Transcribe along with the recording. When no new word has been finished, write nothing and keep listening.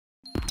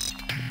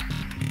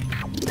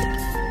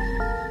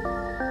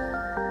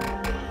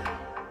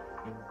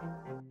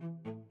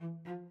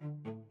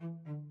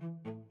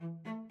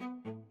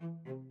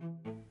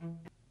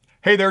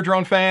Hey there,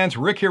 drone fans.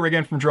 Rick here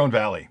again from Drone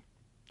Valley.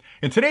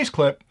 In today's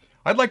clip,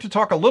 I'd like to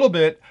talk a little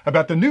bit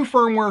about the new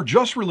firmware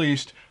just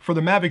released for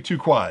the Mavic 2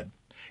 Quad.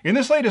 In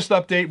this latest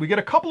update, we get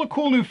a couple of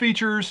cool new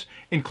features,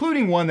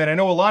 including one that I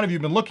know a lot of you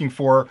have been looking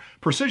for,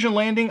 precision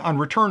landing on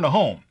return to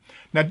home.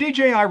 Now,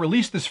 DJI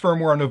released this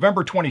firmware on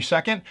November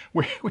 22nd,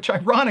 which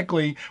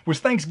ironically was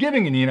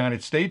Thanksgiving in the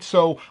United States,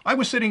 so I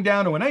was sitting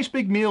down to a nice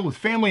big meal with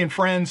family and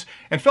friends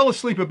and fell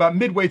asleep about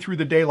midway through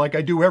the day like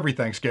I do every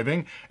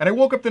Thanksgiving, and I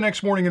woke up the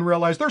next morning and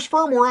realized there's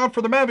firmware out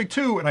for the Mavic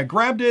 2, and I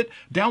grabbed it,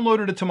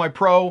 downloaded it to my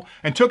Pro,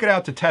 and took it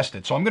out to test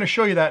it. So I'm going to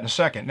show you that in a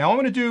second. Now, I'm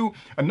going to do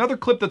another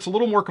clip that's a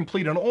little more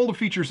complete on all the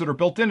features that are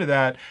built into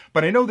that,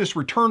 but I know this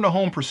return to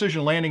home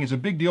precision landing is a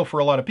big deal for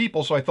a lot of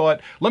people, so I thought,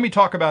 let me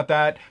talk about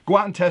that, go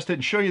out and test it,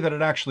 and show you that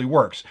it actually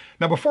works.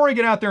 Now, before I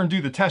get out there and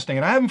do the testing,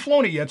 and I haven't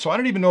flown it yet, so I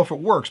don't even know if it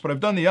works, but I've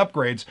done the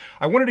upgrades,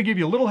 I wanted to give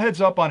you a little heads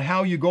up on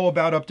how you go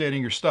about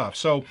updating your stuff.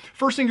 So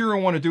first thing you're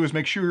going to want to do is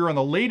make sure you're on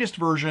the latest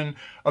version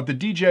of the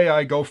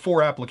DJI Go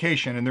 4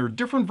 application, and there are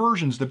different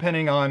versions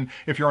depending on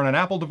if you're on an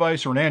Apple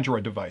device or an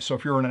Android device. So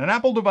if you're on an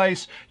Apple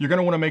device, you're going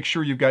to want to make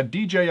sure you've got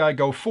DJI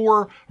Go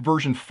 4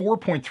 version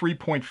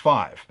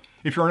 4.3.5.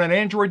 If you're on an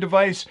Android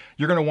device,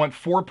 you're going to want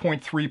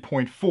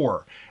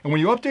 4.3.4. And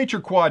when you update your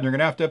quad, you're going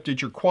to have to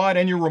update your quad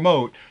and your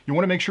remote. You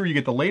want to make sure you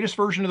get the latest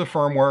version of the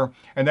firmware,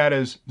 and that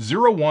is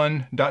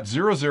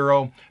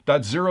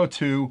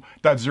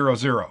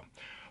 01.00.02.00.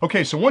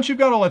 Okay, so once you've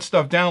got all that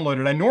stuff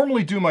downloaded, I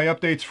normally do my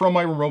updates from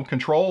my remote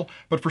control,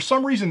 but for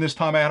some reason this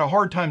time I had a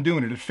hard time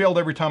doing it. It failed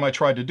every time I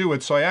tried to do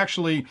it, so I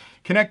actually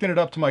connected it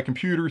up to my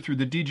computer through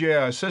the DJI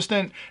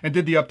Assistant and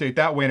did the update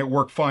that way, and it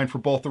worked fine for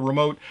both the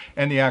remote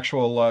and the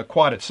actual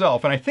quad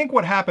itself. And I think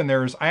what happened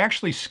there is I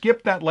actually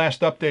skipped that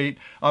last update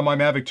on my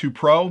Mavic 2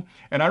 Pro,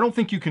 and I don't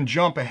think you can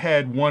jump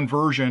ahead one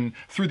version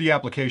through the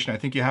application. I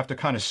think you have to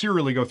kind of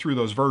serially go through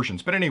those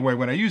versions. But anyway,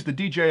 when I used the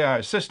DJI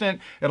Assistant,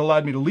 it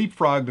allowed me to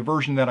leapfrog the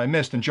version that I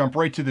missed and jump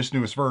right to this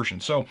newest version.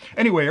 So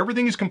anyway,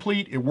 everything is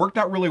complete. It worked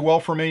out really well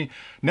for me.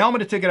 Now I'm going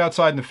to take it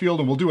outside in the field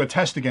and we'll do a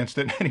test against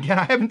it. And again,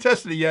 I haven't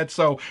tested it yet,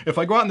 so if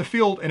I go out in the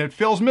field and it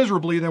fails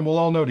miserably, then we'll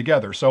all know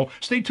together. So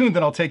stay tuned,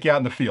 then I'll take you out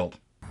in the field.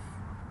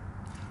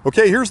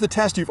 Okay, here's the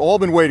test you've all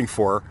been waiting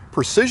for.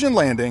 Precision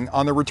landing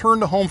on the return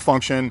to home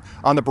function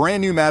on the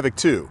brand new Mavic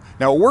 2.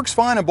 Now, it works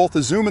fine on both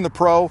the Zoom and the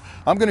Pro.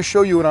 I'm going to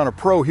show you it on a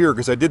Pro here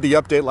because I did the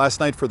update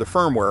last night for the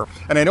firmware.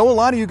 And I know a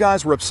lot of you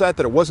guys were upset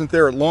that it wasn't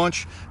there at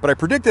launch, but I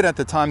predicted at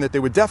the time that they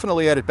would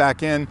definitely add it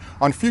back in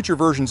on future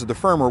versions of the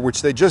firmware,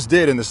 which they just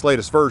did in this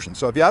latest version.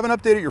 So if you haven't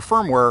updated your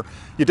firmware,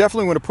 you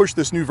definitely want to push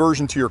this new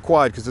version to your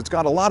quad because it's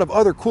got a lot of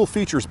other cool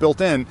features built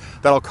in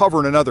that I'll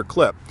cover in another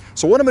clip.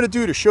 So what I'm going to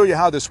do to show you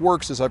how this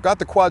works is I've got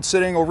the quad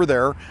sitting over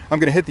there. I'm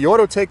going to hit the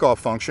auto takeoff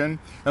function and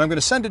I'm going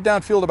to send it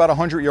downfield about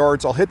 100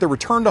 yards. I'll hit the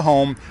return to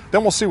home,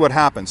 then we'll see what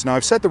happens. Now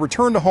I've set the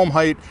return to home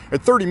height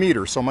at 30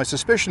 meters, so my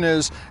suspicion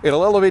is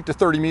it'll elevate to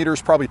 30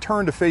 meters, probably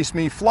turn to face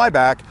me, fly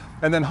back,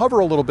 and then hover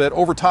a little bit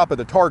over top of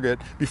the target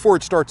before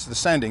it starts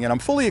descending. And I'm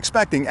fully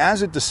expecting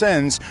as it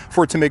descends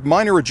for it to make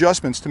minor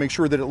adjustments to make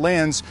sure that it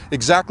lands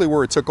exactly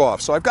where it took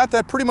off. So I've got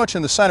that pretty much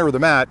in the center of the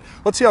mat.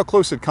 Let's see how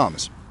close it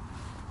comes.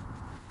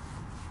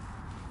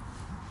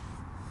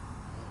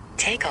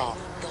 Takeoff.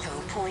 The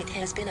home point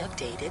has been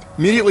updated.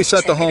 Immediately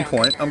set the home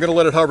point. I'm going to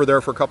let it hover there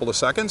for a couple of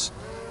seconds.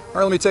 All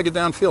right, let me take it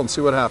downfield and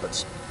see what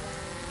happens.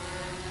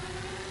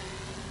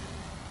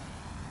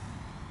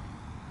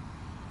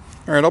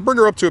 All right, I'll bring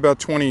her up to about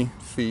 20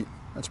 feet.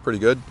 That's pretty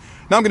good.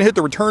 Now I'm going to hit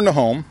the return to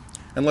home,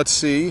 and let's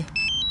see.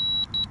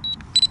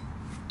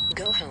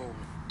 Go home.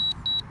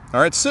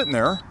 All right, it's sitting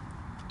there.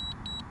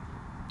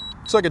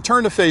 Looks like it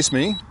turned to face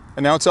me,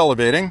 and now it's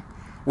elevating.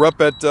 We're up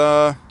at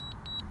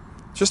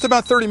just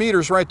about 30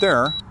 meters right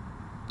there.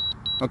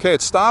 Okay,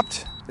 it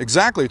stopped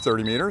exactly at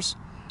 30 meters.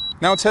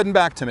 Now it's heading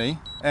back to me,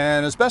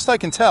 and as best I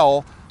can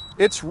tell,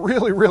 it's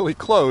really, really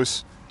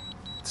close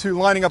to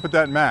lining up with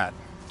that mat.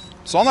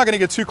 So I'm not going to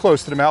get too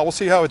close to the mat. We'll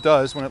see how it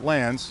does when it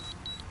lands.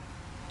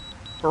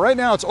 But right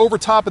now it's over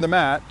top of the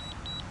mat,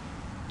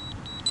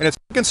 and it's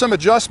making some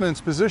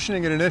adjustments,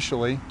 positioning it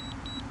initially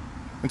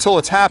until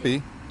it's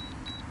happy.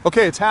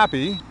 Okay, it's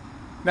happy.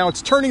 Now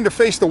it's turning to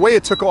face the way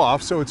it took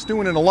off, so it's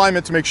doing an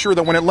alignment to make sure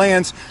that when it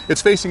lands,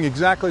 it's facing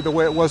exactly the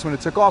way it was when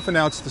it took off, and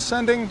now it's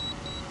descending.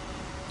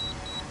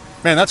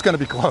 Man, that's going to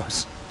be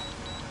close.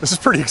 This is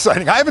pretty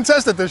exciting. I haven't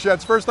tested this yet.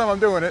 It's the first time I'm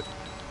doing it.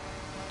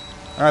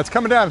 All right, it's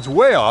coming down. It's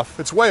way off.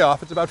 It's way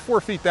off. It's about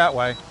 4 feet that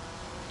way.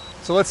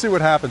 So let's see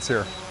what happens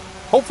here.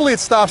 Hopefully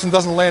it stops and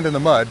doesn't land in the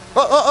mud.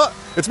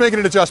 It's making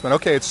an adjustment.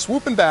 Okay, it's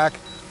swooping back,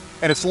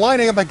 and it's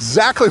lining up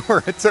exactly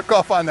where it took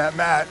off on that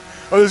mat.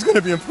 Oh, this is going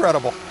to be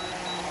incredible.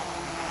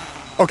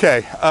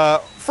 Okay,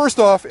 first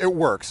off, it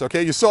works,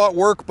 okay? You saw it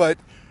work, but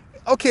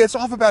okay, it's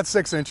off about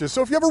 6 inches.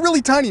 So if you have a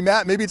really tiny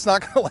mat, maybe it's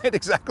not gonna land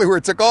exactly where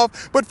it took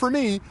off, but for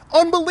me,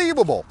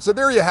 unbelievable. So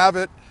there you have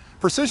it.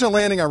 Precision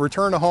landing on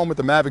return to home with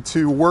the Mavic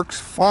 2 works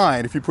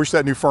fine if you push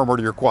that new firmware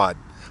to your quad.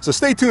 So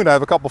stay tuned, I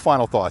have a couple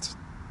final thoughts.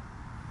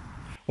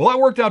 Well, that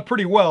worked out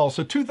pretty well,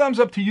 so 2 thumbs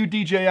up to you,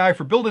 DJI,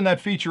 for building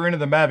that feature into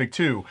the Mavic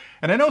 2.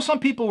 And I know some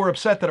people were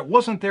upset that it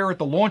wasn't there at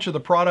the launch of the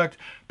product,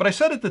 but I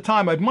said at the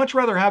time I'd much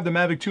rather have the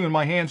Mavic 2 in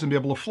my hands and be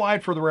able to fly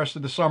it for the rest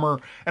of the summer,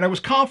 and I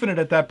was confident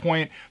at that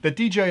point that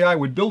DJI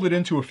would build it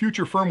into a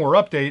future firmware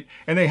update,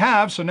 and they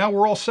have, so now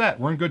we're all set.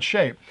 We're in good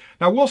shape.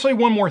 Now, I will say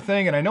one more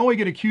thing, and I know I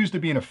get accused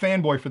of being a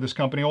fanboy for this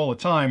company all the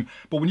time,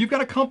 but when you've got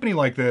a company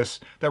like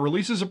this that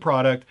releases a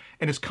product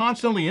and is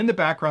constantly in the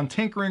background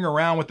tinkering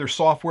around with their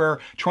software,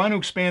 trying to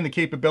expand the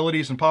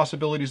capabilities and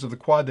possibilities of the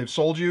quad they've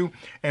sold you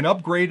and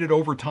upgrade it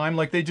over time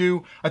like they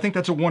do, I think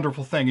that's a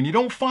wonderful thing. And you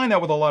don't find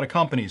that with a lot of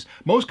companies.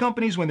 Most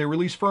companies, when they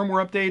release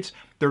firmware updates,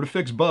 they're to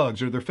fix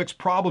bugs or they're to fix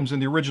problems in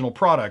the original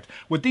product.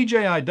 What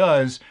DJI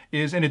does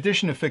is, in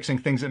addition to fixing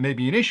things that may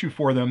be an issue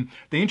for them,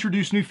 they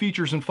introduce new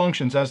features and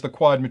functions as the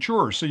quad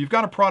matures. So you've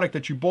got a product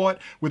that you bought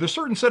with a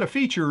certain set of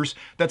features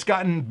that's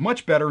gotten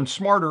much better and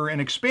smarter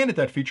and expanded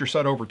that feature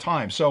set over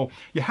time. So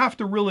you have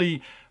to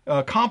really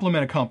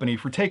compliment a company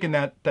for taking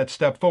that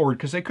step forward,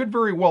 because they could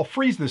very well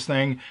freeze this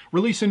thing,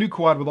 release a new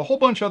quad with a whole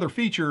bunch of other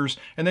features,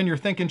 and then you're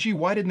thinking, gee,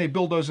 why didn't they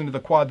build those into the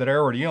quad that I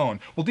already own?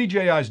 Well,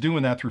 DJI is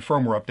doing that through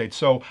firmware updates.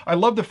 So I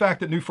love the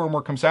fact that new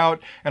firmware comes out,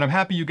 and I'm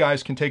happy you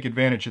guys can take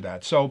advantage of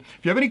that. So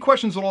if you have any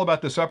questions at all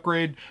about this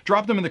upgrade,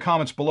 drop them in the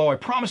comments below. I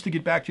promise to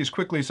get back to you as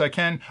quickly as I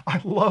can.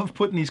 I love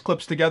putting these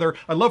clips together.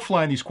 I love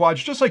flying these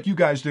quads just like you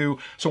guys do.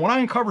 So when I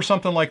uncover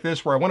something like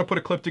this where I want to put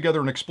a clip together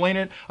and explain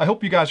it, I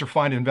hope you guys are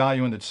finding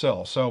value in it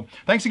still. So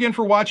thanks again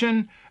for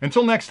watching.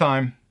 Until next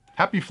time,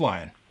 happy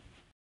flying.